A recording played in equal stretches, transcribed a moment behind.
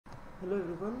Hello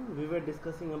everyone, we were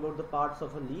discussing about the parts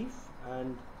of a leaf,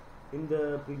 and in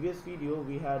the previous video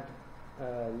we had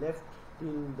left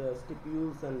till the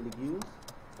stipules and ligules,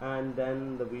 and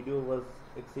then the video was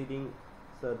exceeding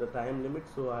the time limit,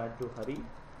 so I had to hurry.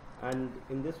 And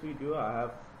in this video I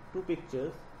have two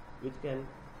pictures which can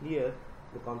clear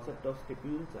the concept of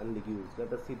stipules and ligules.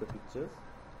 Let us see the pictures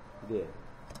there.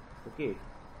 Okay,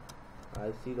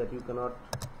 I see that you cannot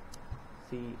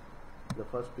see the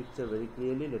first picture very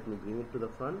clearly. Let me bring it to the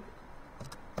front.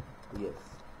 Yes,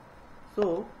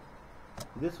 so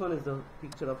this one is the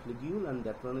picture of ligule and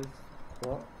that one is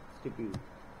for stipule.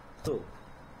 So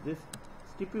this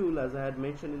stipule, as I had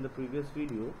mentioned in the previous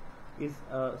video, is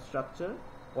a structure,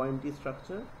 pointy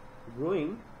structure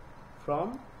growing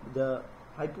from the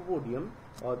hypopodium,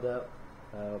 or the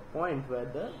point where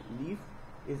the leaf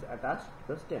is attached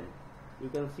to the stem. You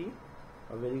can see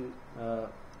a very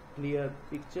clear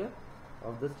picture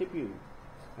of the stipule,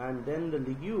 and then the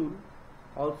ligule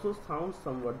also sounds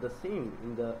somewhat the same.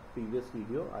 In the previous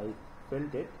video I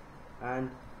felt it, and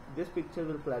this picture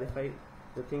will clarify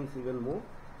the things even more.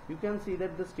 You can see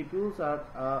that the stipules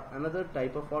are another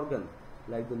type of organ.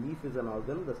 Like the leaf is an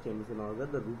organ, the stem is an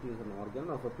organ, the root is an organ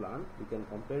of a plant. We can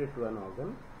compare it to an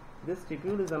organ. This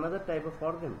stipule is another type of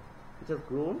organ which has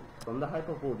grown from the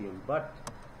hypopodium, but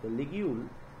the ligule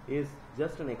is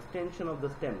just an extension of the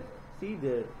stem. See,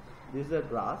 this is a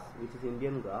grass which is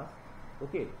Indian grass.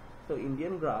 Okay, so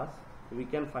Indian grass, we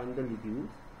can find the ligules.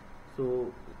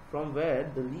 So from where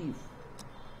the leaf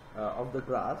of the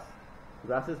grass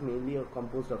is mainly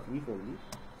composed of leaf only.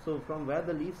 So from where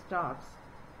the leaf starts,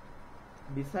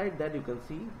 beside that you can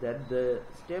see that the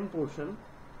stem portion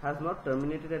has not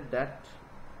terminated at that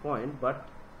point, but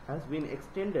has been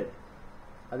extended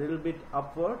a little bit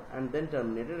upward and then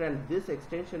terminated, and this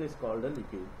extension is called a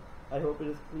ligule. I hope it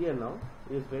is clear now.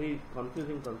 It is very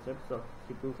confusing concepts of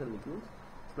stipules and ligules.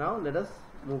 Now let us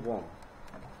move on.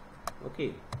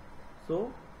 Okay,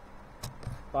 so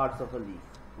parts of a leaf.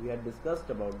 We had discussed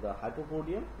about the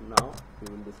hypopodium. Now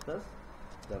we will discuss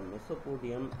the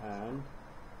mesopodium and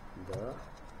the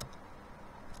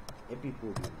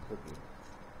epipodium. Okay,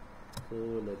 so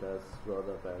let us draw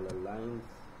the parallel lines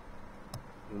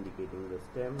indicating the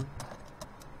stem.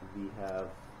 We have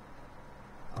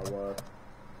our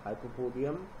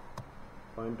hypopodium,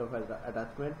 point of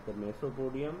attachment, the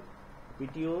mesopodium,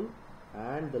 petiole,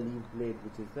 and the leaf blade,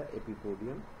 which is the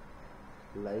epipodium,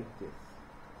 like this.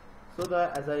 So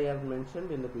as I have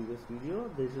mentioned in the previous video,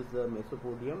 this is the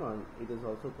mesopodium and it is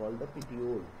also called the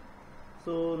petiole.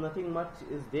 So nothing much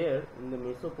is there in the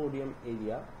mesopodium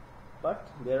area, but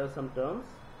there are some terms.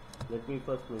 Let me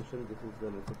first mention this is the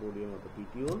mesopodium of the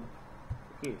petiole.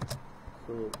 Okay,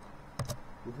 so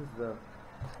this is the,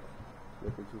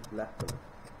 let me choose black color,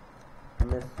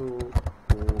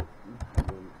 mesopodium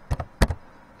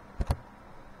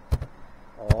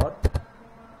or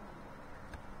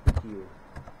petiole.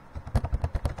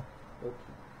 Okay,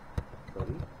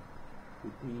 sorry,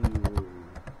 petiole.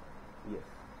 Yes.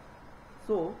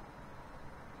 So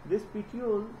this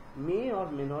petiole may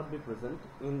or may not be present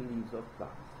in leaves of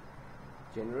plants.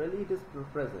 Generally it is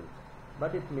present,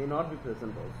 but it may not be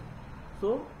present also.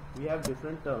 So we have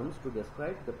different terms to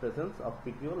describe the presence of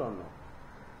petiole or not.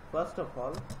 First of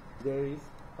all, there is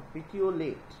a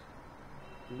petiolate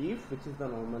leaf, which is the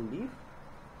normal leaf,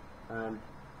 and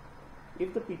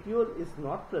if the petiole is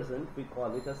not present, we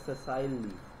call it a sessile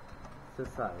leaf.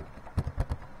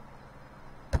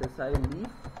 Sessile leaf,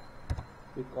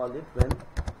 we call it when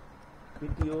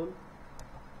petiole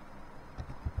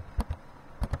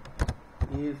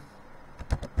is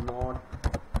not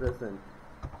present.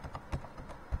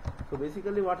 So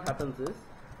basically what happens is,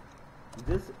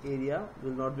 this area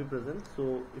will not be present.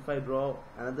 So if I draw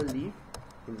another leaf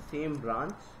in the same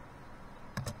branch,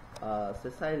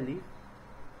 sessile leaf,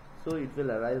 so it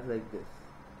will arise like this.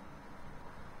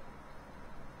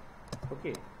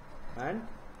 Okay, and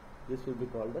this will be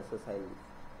called a sessile leaf.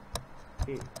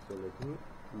 Okay, so let me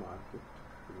mark it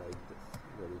like this.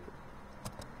 Very good.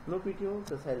 No petiole,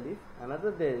 sessile leaf.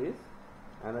 There is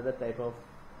another type of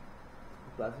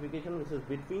classification which is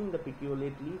between the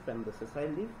petiolate leaf and the sessile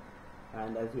leaf,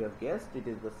 and as you have guessed, it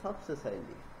is the subsessile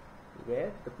leaf,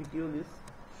 where the petiole is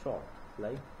short,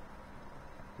 like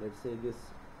let's say this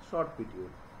short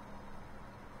petiole.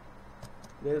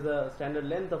 There is a standard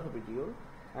length of a petiole,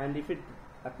 and if it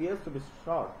appears to be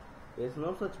short, there is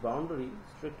no such boundary,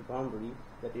 strict boundary,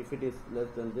 that if it is less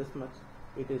than this much,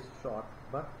 it is short.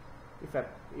 But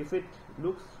if it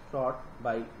looks short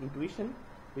by intuition,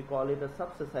 we call it a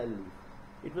subsessile leaf.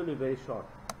 It will be very short,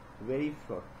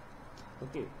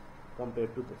 okay,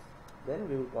 compared to this. Then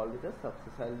we will call it a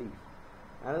subsessile leaf.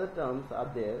 Another terms are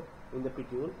there in the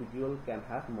petiole can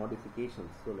have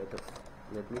modifications. So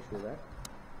let me show that.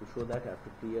 To show that I have to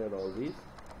clear all these.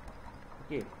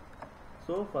 Okay,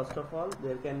 so first of all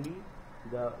there can be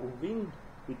the winged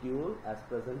petiole as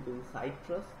present in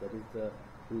citrus, that is the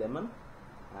lemon,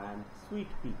 and sweet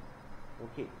pea.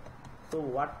 Okay, so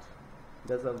what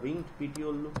does a winged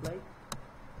petiole look like?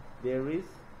 There is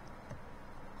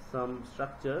some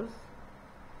structures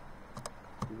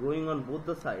growing on both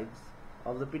the sides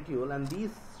of the petiole, and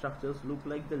these structures look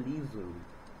like the leaves only.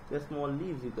 They are small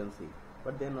leaves, you can see,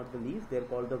 but they are not the leaves. They are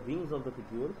called the wings of the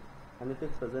petiole, and it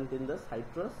is present in the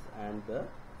citrus and the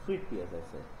sweet pea, as I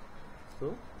said.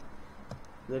 So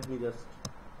let me just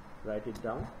write it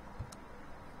down.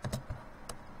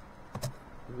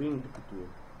 Winged petiole.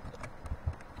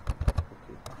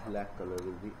 Okay, black color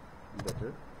will be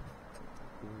better.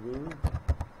 Winged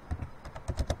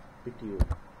petiole.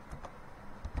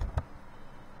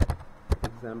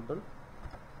 Example: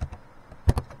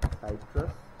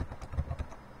 citrus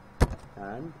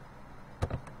and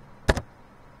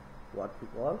what we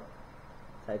call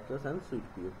citrus and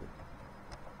sweet pea. Okay.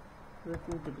 There are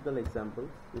two typical examples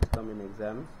which come in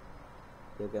exams.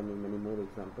 There can be many more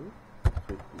examples.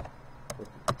 Sweet pea.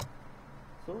 Okay.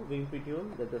 So wing petiole,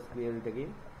 let us clear it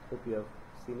again. Hope you have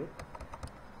seen it.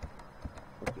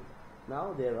 Okay.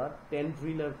 Now there are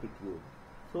tendrillar petiole.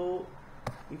 So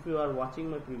if you are watching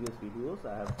my previous videos,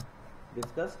 I have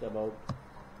discussed about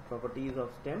properties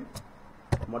of stem,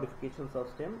 modifications of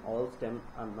stem. All stems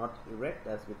are not erect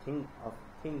as we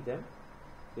think them.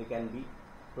 They can be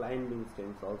climbing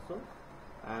stems also,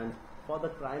 and for the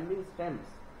climbing stems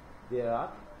there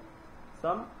are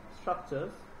some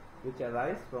structures which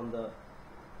arise from the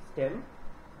stem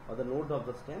or the node of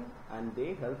the stem, and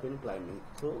they help in climbing.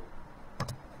 So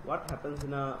what happens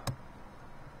in a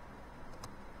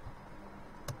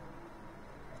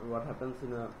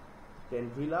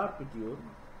tendrillar petiole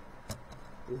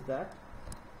is that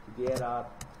there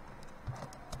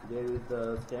is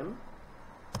the stem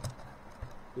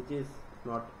which is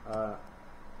not a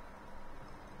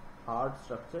hard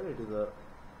structure, it is a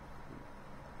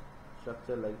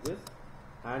structure like this.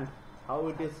 And how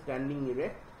it is standing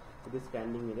erect? It is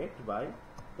standing erect by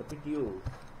the petioles.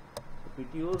 The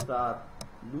petioles are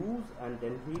loose and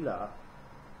tendrillar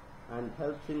and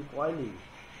helps in coiling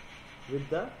with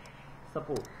the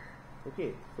support.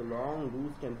 Okay, so long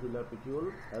loose tendrillar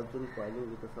petiole helps in coiling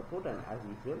with the support, and as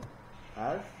usual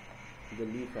as the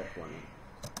leaf at one end.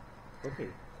 Okay,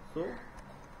 so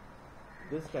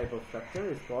this type of structure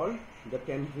is called the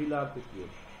tendrillar petiole,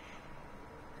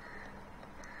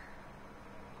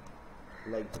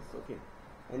 like this. Okay,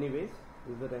 anyways,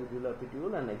 this is the tendrillar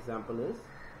petiole, and example is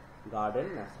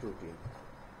garden nasturtium.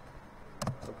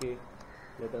 Okay,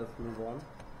 let us move on.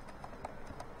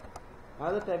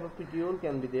 Another type of petiole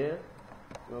can be there,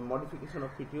 modification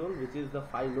of petiole, which is the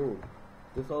phylode.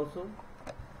 This also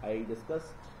I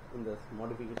discussed in this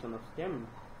modification of stem,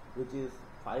 which is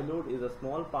phylode is a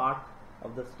small part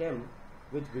of the stem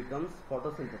which becomes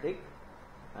photosynthetic,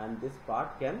 and this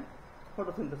part can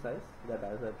photosynthesize. That,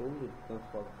 as I told you, it becomes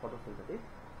photosynthetic.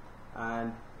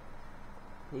 And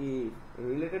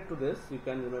related to this, you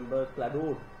can remember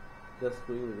cladode. Just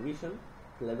doing revision,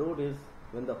 cladode is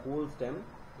when the whole stem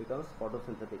becomes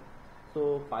photosynthetic.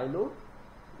 So phylode,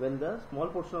 when the small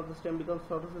portion of the stem becomes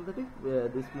photosynthetic,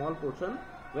 this small portion,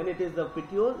 when it is the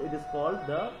petiole, it is called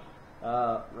the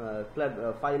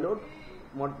phylode.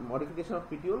 Modification of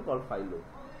petiole called phylode.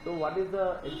 So what is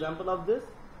the example of this?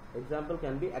 Example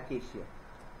can be acacia.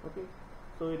 Okay,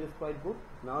 so it is quite good.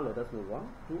 Now let us move on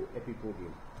to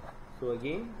epipodium. So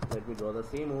again, let me draw the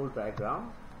same old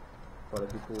diagram for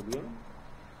epipodium.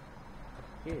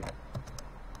 Okay,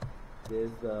 there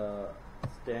is the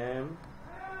stem.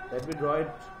 Let me draw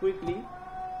it quickly,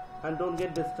 and don't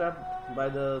get disturbed by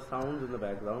the sounds in the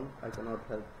background. I cannot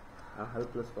help. I'm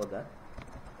helpless for that.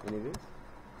 Anyways,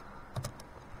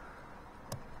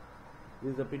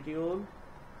 this is a petiole.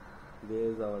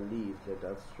 There is our leaf. Let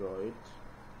us draw it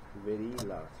very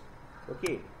large.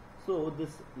 Okay, so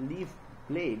this leaf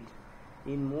blade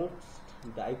in most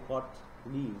dicot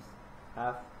leaves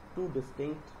have two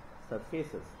distinct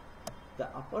surfaces. The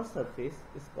upper surface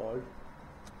is called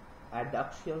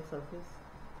aductial surface,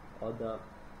 or the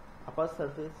upper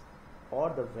surface, or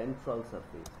the ventral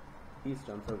surface. These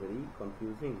terms are very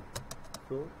confusing,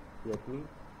 so let me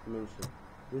mention.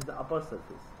 This is the upper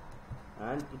surface,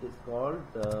 and it is called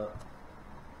the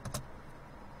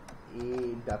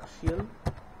aductial.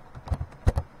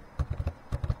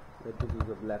 Let me use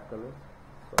a black color.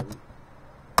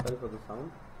 Sorry for the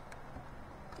sound.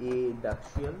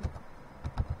 Aductial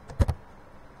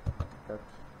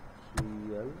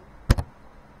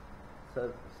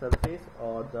surface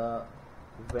or the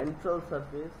ventral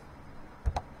surface.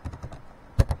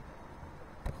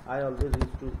 I always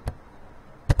used to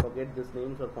forget these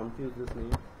names or confuse these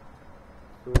names,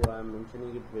 so I am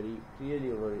mentioning it very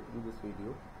clearly over in this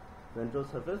video. Ventral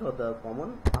surface or the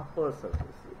common upper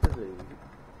surface. It is very easy.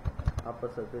 Upper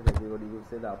surface, everybody will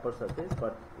say the upper surface,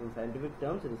 but in scientific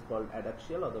terms it is called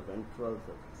aductial or the ventral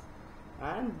surface.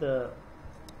 And the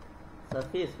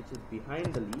surface which is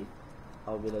behind the leaf,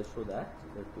 how will I show that?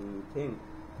 Let me think.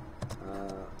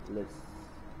 Let's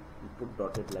put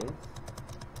dotted lines.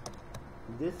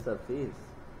 This surface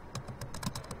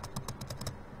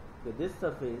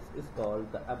is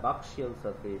called the abuctial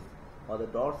surface or the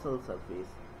dorsal surface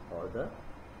or the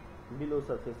below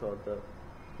surface or the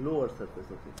lower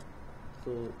surface. Okay,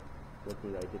 so let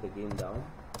me write it again down.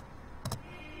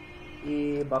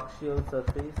 Abuctial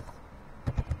surface,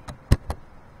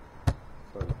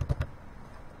 sorry,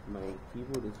 my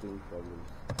keyboard is doing problems.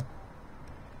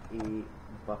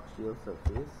 Abuctial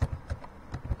surface,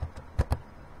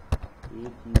 A key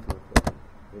is not working.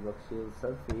 Abuctial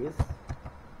surface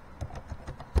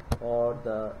or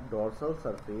the dorsal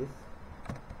surface,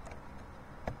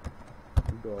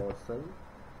 dorsal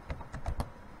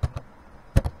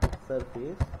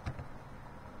surface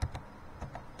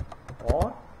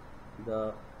or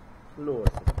the lower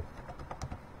surface.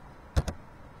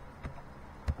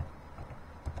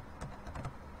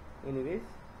 Anyways,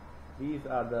 these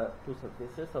are the two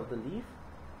surfaces of the leaf,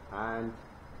 and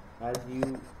as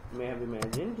you may have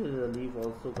imagined, the leaf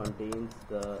also contains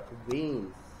the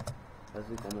veins, as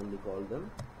we commonly call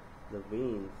them, the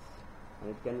veins, and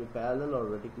it can be parallel or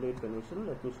reticulate venation.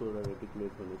 Let me show the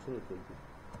reticulate venation, it will be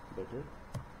better.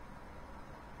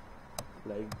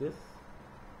 Like this,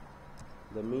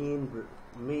 the main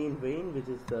vein, which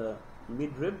is the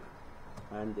midrib,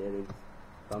 and there it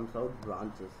comes out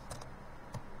branches,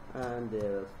 and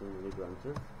there are so many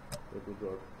branches. Let me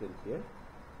draw it here,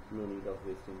 no need of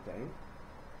wasting time.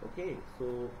 Okay,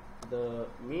 so the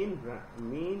main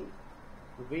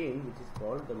vein, which is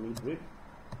called the midrib,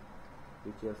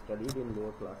 which you have studied in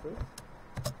lower classes,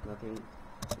 nothing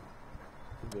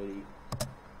very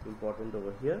important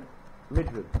over here.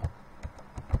 Midrib,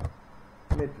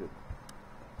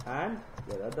 and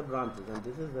there are the branches, and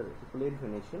this is the reticulate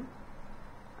venation,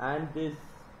 and these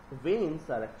veins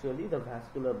are actually the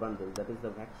vascular bundle, that is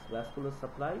the vascular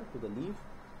supply to the leaf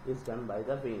is done by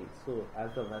the veins. So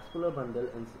as the vascular bundle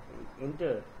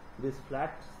enter this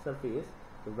flat surface,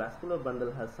 the vascular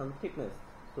bundle has some thickness,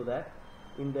 so that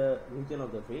in the region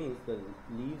of the veins the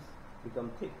leaves become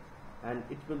thick, and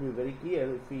it will be very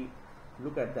clear if we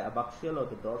look at the abuctial or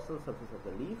the dorsal surface of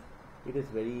the leaf. It is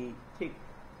very thick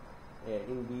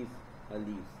in these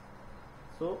leaves.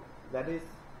 So that is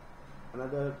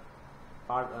another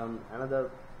part,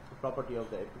 another property of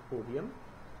the epipodium.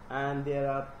 And there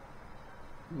are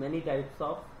many types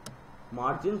of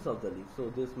margins of the leaf. So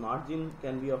this margin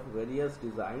can be of various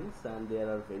designs, and there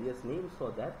are various names for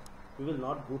that. We will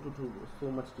not go to so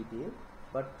much detail,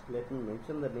 but let me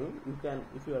mention the name. You can,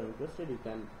 if you are interested, you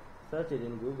can search it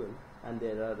in Google, and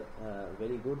there are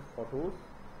very good photos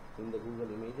in the Google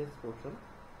Images portion.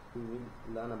 You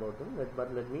will learn about them.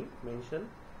 But let me mention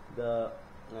the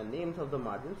names of the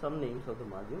margin. Some names of the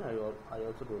margin. I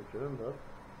also don't remember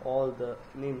all the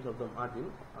names of the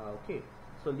margin. Okay.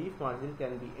 So leaf margin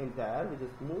can be entire, which is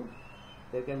smooth.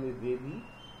 There can be wavy.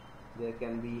 There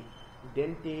can be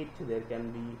dentate. There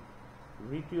can be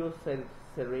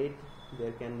retiocerate.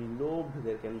 There can be lobed.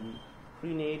 There can be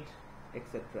crenate,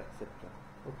 etc., etc.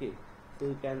 Okay. So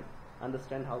you can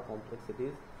understand how complex it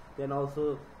is. Then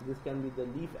also this can be the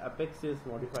leaf apexes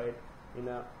modified in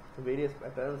a various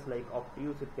patterns like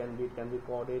obtuse. It can be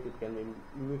cordate, it can be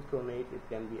micronate, it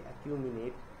can be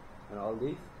acuminate, and all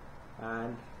these.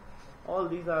 And all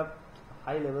these are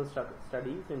high level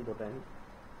studies in botany.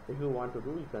 If you want to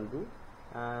do, you can do.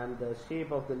 And the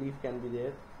shape of the leaf can be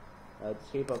there, the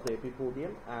shape of the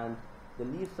epipodium, and the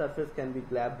leaf surface can be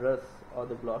glabrous or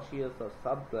the glossous or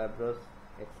subglabrous,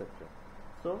 etc.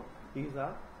 So these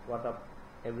are what are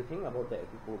everything about the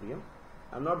epipodium.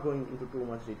 I am not going into too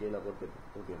much detail about the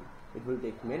epipodium. It will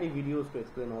take many videos to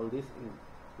explain all this in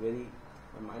very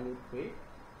minute way,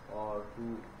 or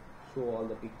to show all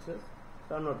the pictures.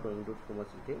 So I am not going into too much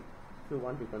detail. If you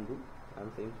want, you can do. I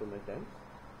am saying so many times.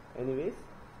 Anyways,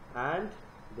 and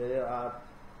there are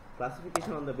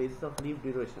classification on the basis of leaf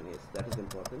duration. Yes, that is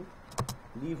important.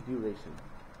 Leaf duration.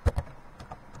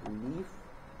 Leaf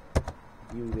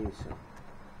duration.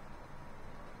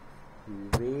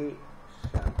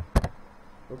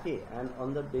 Okay, and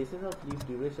on the basis of leaf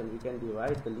duration, we can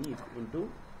divide the leaf into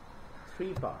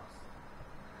three parts.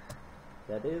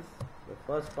 That is, the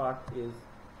first part is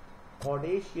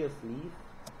caudaceous leaf.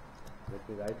 Let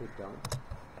me write it down.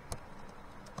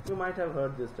 You might have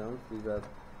heard these terms. These are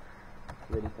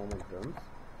very common terms.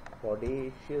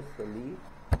 Caudaceous leaf.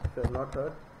 If you have not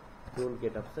heard, don't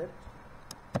get upset.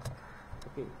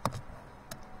 Okay.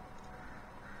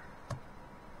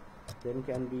 Then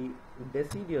can be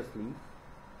deciduous leaf.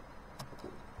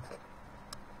 Okay.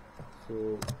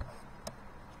 So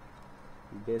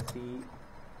deciduous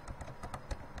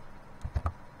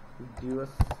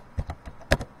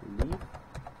leaf,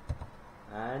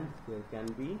 and there can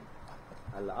be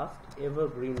a last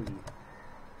evergreen leaf.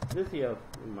 This you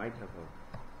might have heard,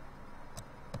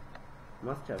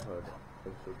 must have heard, I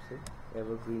should say,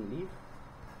 evergreen leaf,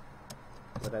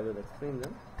 but I will explain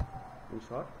them in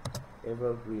short.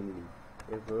 Evergreen leaf,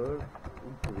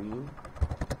 evergreen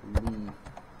leaf.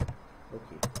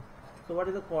 Okay, so what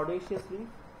is a caudaceous leaf?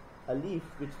 A leaf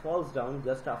which falls down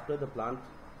just after the plant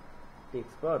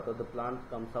takes birth or the plant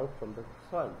comes out from the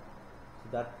soil. So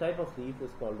that type of leaf is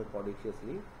called the caudaceous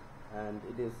leaf, and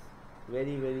it is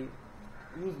very, very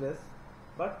useless,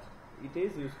 but it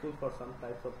is useful for some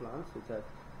types of plants which are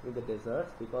in the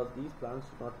deserts, because these plants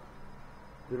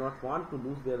do not want to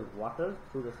lose their water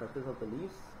through the surface of the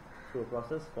leaves through a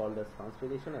process called as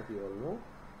transpiration, as you all know.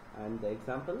 And the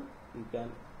example you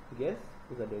can guess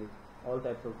is that there is all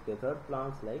types of desert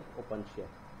plants like opuntia.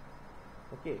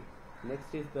 Okay,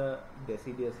 next is the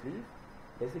deciduous leaf.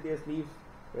 Deciduous leaves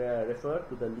refer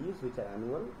to the leaves which are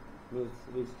annual, means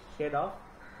which shed off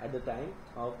at the time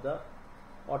of the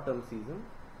autumn season,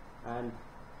 and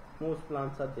most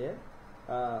plants are there.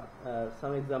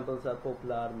 Some examples are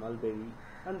poplar, mulberry,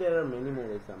 and there are many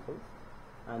more examples.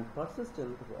 And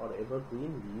persistent or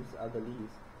evergreen leaves are the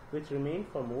leaves which remain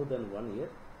for more than 1 year.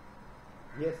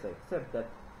 Yes, except that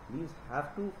leaves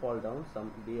have to fall down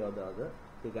some day or the other.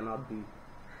 They cannot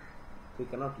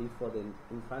live for the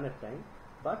infinite time,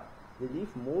 but they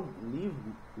live more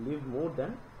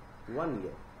than 1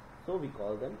 year. So we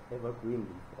call them evergreen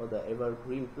leaf, or the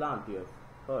evergreen plant you have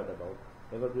heard about.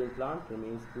 Evergreen plant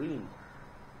remains green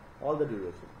all the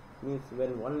duration. Means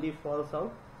when one leaf falls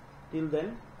out, till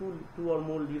then two or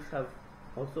more leaves have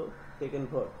also taken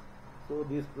birth. So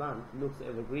this plant looks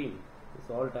evergreen. It's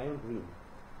all time green,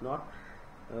 not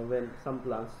when some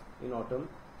plants in autumn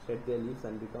shed their leaves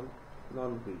and become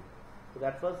non-green. So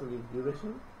that was the leaf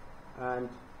duration, and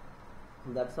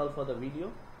that's all for the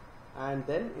video. And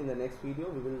then in the next video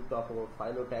we will talk about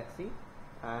phyllotaxy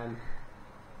and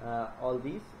all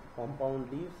these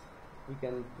compound leaves. We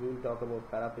will talk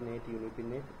about parapinnate,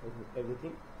 unipinnate,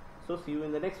 everything. So see you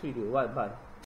in the next video. Bye.